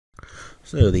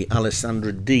So the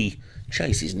Alessandra D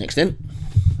chase is next then.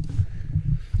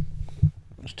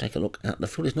 Let's take a look at the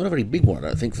field. It's not a very big one, I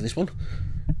don't think, for this one.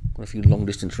 Got a few long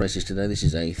distance races today. This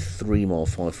is a 3 mile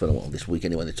 5 furlong, well, this week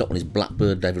anyway. The top one is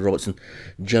Blackbird, David Robertson,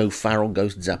 Joe Farrell,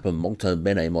 Ghost Zapper, Molto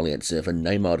Bene, Molliet Surfer,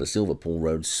 Neymar de Silva, Paul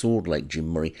Rhodes, Sword Lake, Jim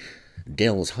Murray,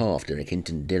 Dell's Half, Derek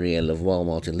Hinton, Derriere Lavoie,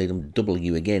 Martin Leadham,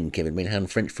 W again, Kevin Minhan,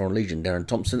 French Foreign Legion, Darren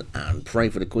Thompson, and Pray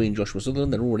for the Queen, Joshua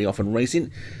Sutherland. They're already off and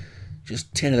racing.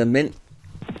 Just 10 of them then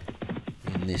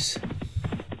in this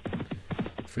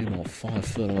 3 mile 5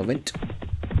 furlong event.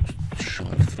 Just shy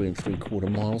of 3 3/4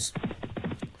 miles.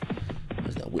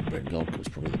 There's that Whitbread Gold Cup. It's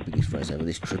probably the biggest race over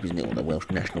this trip, isn't it? Or the Welsh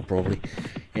National, probably.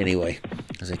 Anyway,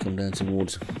 as they come down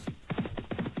towards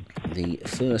the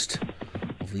first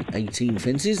of the 18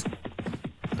 fences,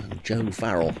 and Joe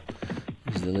Farrell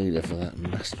is the leader for that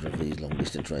master of these long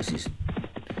distance races.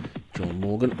 John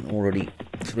Morgan already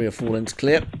 3 or 4 lengths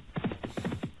clear.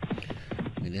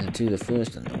 We're down to the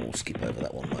first, and we'll skip over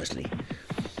that one nicely.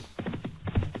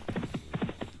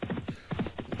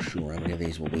 Not sure how many of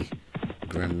these will be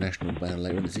Grand National bound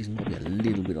later in the season. Might be a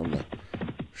little bit on the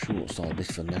short side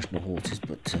this for national horses,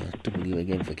 but W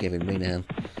again for Kevin Menahan.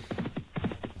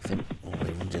 I think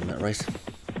already runs in that race.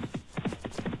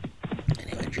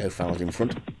 Anyway, Joe Farrell's in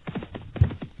front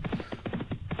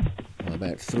by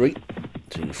about 3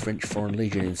 to French Foreign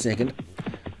Legion in second.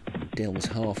 Dell's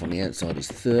Half on the outside is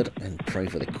third, and Pray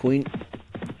for the Queen.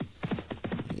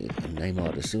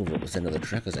 Neymar de Silva at the centre of the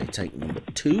track as they take number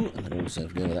 2, and then also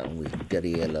together that one with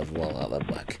Derriere Lavoie at the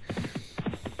back.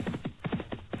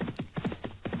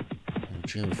 And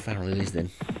Joe Farrell it is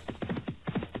then.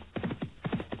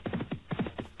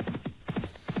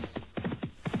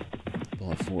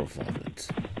 By 4 or 5 lengths.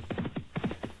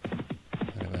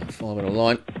 And about 5 on the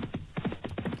line.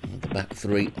 And the back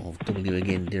 3 of W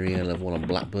again, Derriere Lavoie and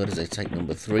Blackbird as they take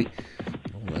number 3.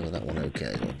 All over that one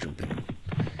okay, I'll jump in.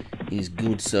 Is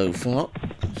good so far,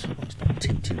 so it's not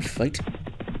tempting fate.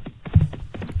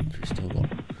 We've still got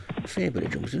a fair bit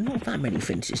of jumps. There's not that many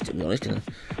fences, to be honest, in a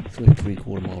 3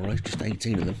 3/4 mile race, just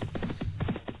 18 of them.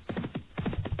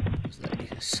 So they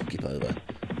skip over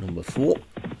number 4,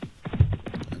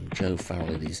 and Joe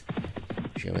Farrell it is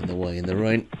showing the way in the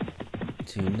rain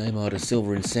to Neymar de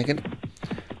Silva in second,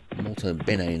 Molto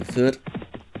Bene in third,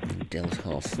 and Dell's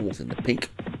Half 4th in the pink,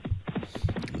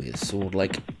 with Sword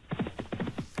Lake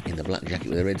in the black jacket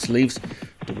with the red sleeves,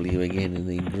 W again in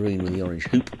the green with the orange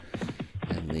hoop,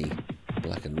 and the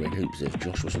black and red hoops of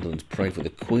Joshua Sutherland's Pray for the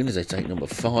Queen as they take number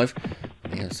 5.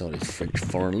 On the outside is French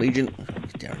Foreign Legion,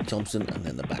 Darren Thompson, and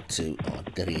then the back 2 are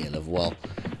Derriere Lavoie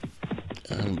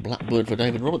and Blackbird for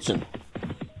David Robertson.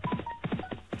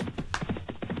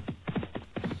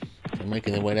 So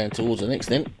making their way down towards the next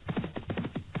then.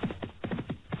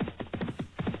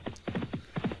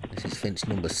 This is fence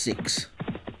number 6.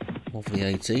 Of the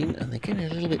 18, and they're getting a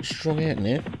little bit strung out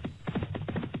now.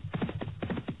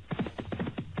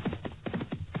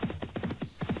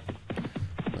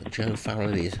 But Joe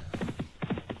Farrell is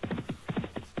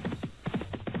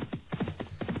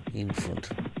in front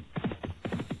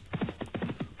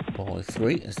by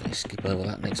 3 as they skip over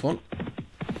that next one.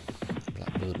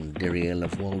 Blackbird and Derriere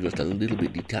Lavoie just a little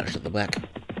bit detached at the back,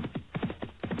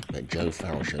 but Joe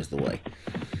Farrell shows the way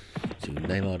to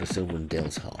Neymar de Silva and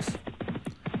Dell's Half.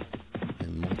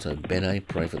 Molto Bene,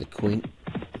 Pray for the Queen,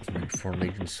 French Foreign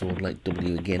Legion, Sword Lake,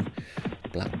 W again,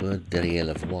 Blackbird, Derriere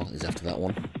Lavoie is after that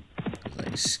one.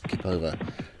 They skip over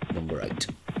number 8.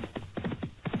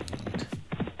 And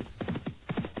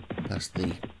past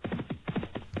the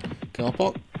car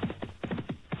park.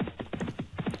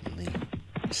 And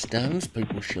the stands,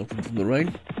 people sheltering from the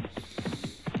rain.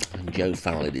 And Joe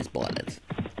Farrell it is by length.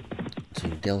 To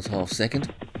Dell's Half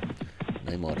second,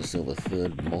 Neymar de Silva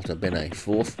third, Molto Bene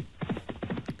 4th.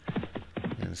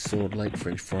 Sword Lake,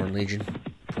 French Foreign Legion,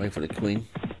 Pray for the Queen,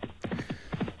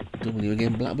 W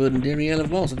again, Blackbird and Derriere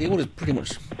Lavoie. So the order's pretty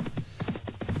much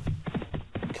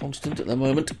constant at the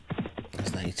moment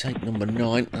as they take number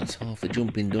 9. That's half the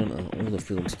jumping done, and all the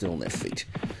field still on their feet.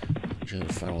 Joe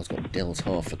Farrell's got Dell's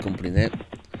Half for company there.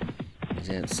 He's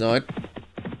outside.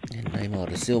 And Neymar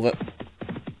de Silva,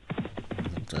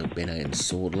 Molto Bene and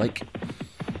Sword Lake.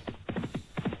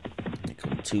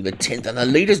 To the 10th, and the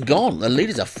leader's gone. The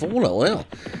leader's a faller. Well,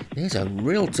 there's a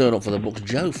real turn up for the books.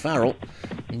 Joe Farrell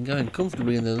in going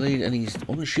comfortably in the lead, and he's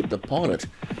unshipped the pilot.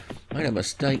 Made a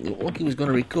mistake. Looked like he was going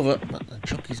to recover, but the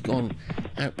jockey's gone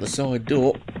out the side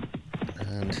door,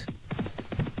 and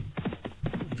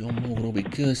John Morgan will be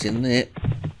cursing there.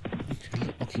 It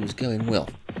looked like he was going well.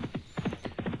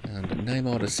 And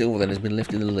Neymar de Silva then has been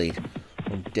left in the lead.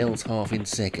 From Dell's Half in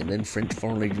second, then French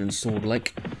Foreign Legion and Sword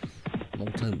Lake.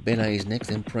 Malto Benet is next,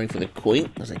 then Pray for the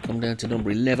Queen as they come down to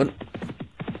number 11.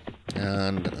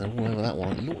 And they're all over that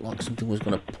one. It looked like something was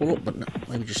going to pull up, but no,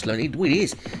 maybe just slowly. It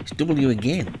is. It's W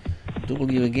again.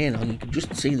 W again. You can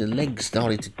just see the legs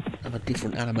starting to have a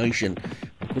different animation.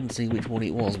 I couldn't see which one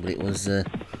it was, but it was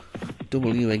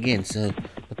W again. So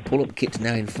the pull-up kit's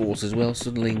now in force as well.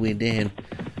 Suddenly we're down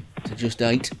to just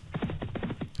 8.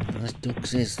 And as Doug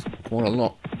says, quite a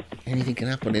lot. Anything can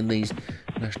happen in these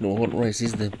national hunt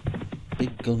races. The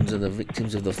big guns are the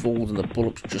victims of the falls and the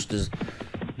pull-ups just as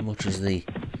much as the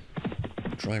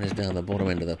trainers down the bottom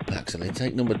end of the pack. So they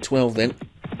take number 12 then.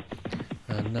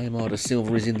 And Neymar da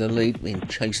Silva is in the lead, being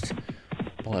chased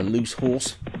by a loose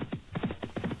horse.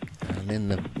 And then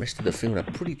the rest of the field are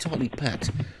pretty tightly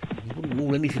packed. You wouldn't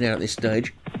rule anything out at this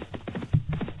stage.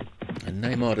 And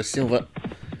Neymar da Silva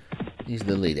is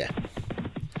the leader.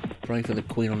 Pray for the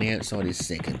Queen on the outside is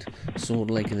second.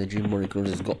 Sword Lake in the Jim Murray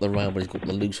colours has got the rail, but he's got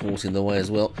the loose horse in the way as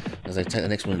well. As they take the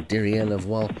next one, Diriel of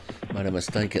Well made a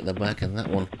mistake at the back, and that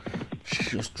one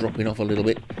just dropping off a little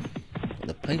bit. But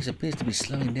the pace appears to be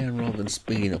slowing down rather than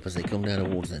speeding up as they come down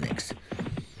towards the next.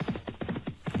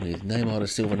 With Neymar da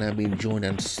Silva now being joined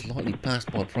and slightly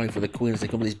passed by Pray for the Queen as they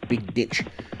come to this big ditch.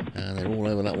 And they're all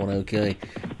over that one okay.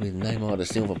 With Neymar da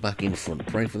Silva back in front.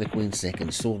 Pray for the Queen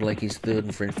second. Sword Lake is third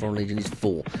and French Foreign Legion is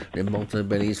 4. Then Malto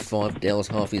Belly is 5. Dell's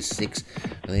Half is 6.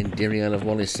 And then Diriel of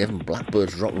Wall is 7.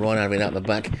 Blackbirds drop right out of it out the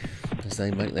back as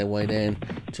they make their way down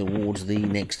towards the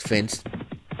next fence.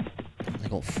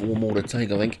 They've got 4 more to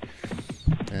take, I think.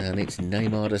 And it's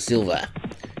Neymar da Silva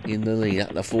in the lead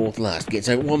at the 4th last. Gets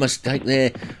out one mistake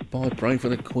there by Pray for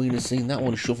the Queen. Has seen that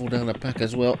one shuffle down the pack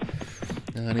as well.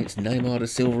 And it's Neymar da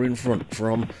Silva in front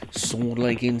from Sword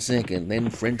Lake in second. Then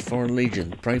French Foreign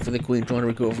Legion. Pray for the Queen trying to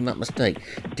recover from that mistake.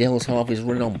 Dell's Half is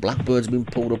running on. Blackbird's been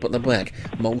pulled up at the back.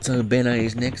 Malto Benet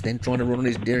is next. Then trying to run on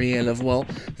his Diriel of Well.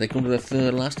 They come to the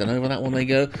 3rd last and over that one they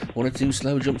go. 1 or 2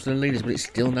 slow jumps to the leaders, but it's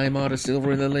still Neymar da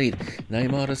Silva in the lead.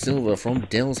 Neymar da Silva from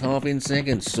Dell's Half in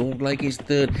second. Sword Lake is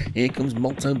 3rd. Here comes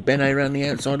Malto Benet around the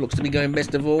outside. Looks to be going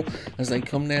best of all as they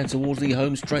come now towards the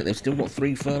home straight. They've still got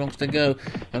 3 furlongs to go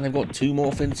and they've got 2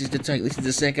 more fences to take. This is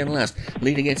the 2nd last.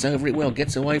 Leader gets over it well,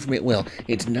 gets away from it well.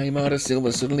 It's Neymar da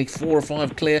Silva, suddenly 4 or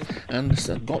 5 clear, and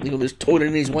got the others toiling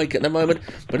in his wake at the moment,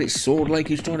 but it's Sword Lake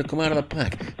who's trying to come out of the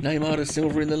pack. Neymar da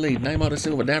Silva in the lead. Neymar da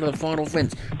Silva down to the final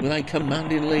fence with a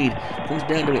commanding lead. Comes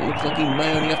down to it, looks like he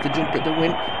may only have to jump it to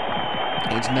win.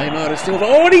 It's Neymar da Silva.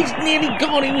 Oh, and he's nearly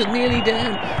gone. He was nearly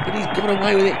down, but he's got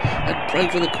away with it. And Pray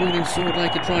for the Queen and Sword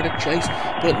Lake are trying to chase,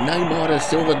 but Neymar da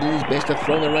Silva did his best to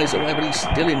throw the race away, but he's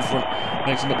still in front,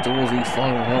 racing up towards the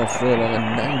final half furlong.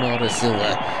 And Neymar da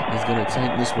Silva is going to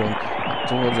take this one up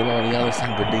towards the line. The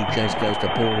Alessandra D chase goes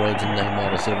to Paul Rhodes and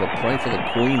Neymar da Silva. Pray for the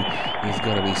Queen is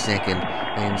going to be second,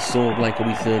 and Sword Lake will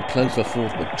be third, close for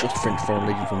 4th, but just French Foreign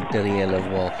Legion from Diriel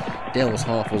of Well. Dell's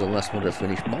Half was the last one to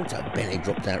finish. Malto Benet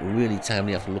dropped out really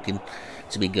tamely after looking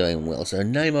to be going well. So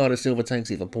Neymar da Silva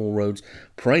takes it for Paul Rhodes.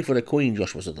 Pray for the Queen,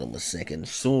 Joshua Sutherland was second.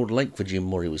 Sword Lake for Jim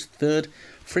Murray was 3rd.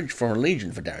 French Foreign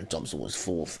Legion for Darren Thompson was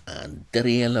 4th. And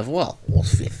Diriel of Well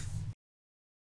was 5th.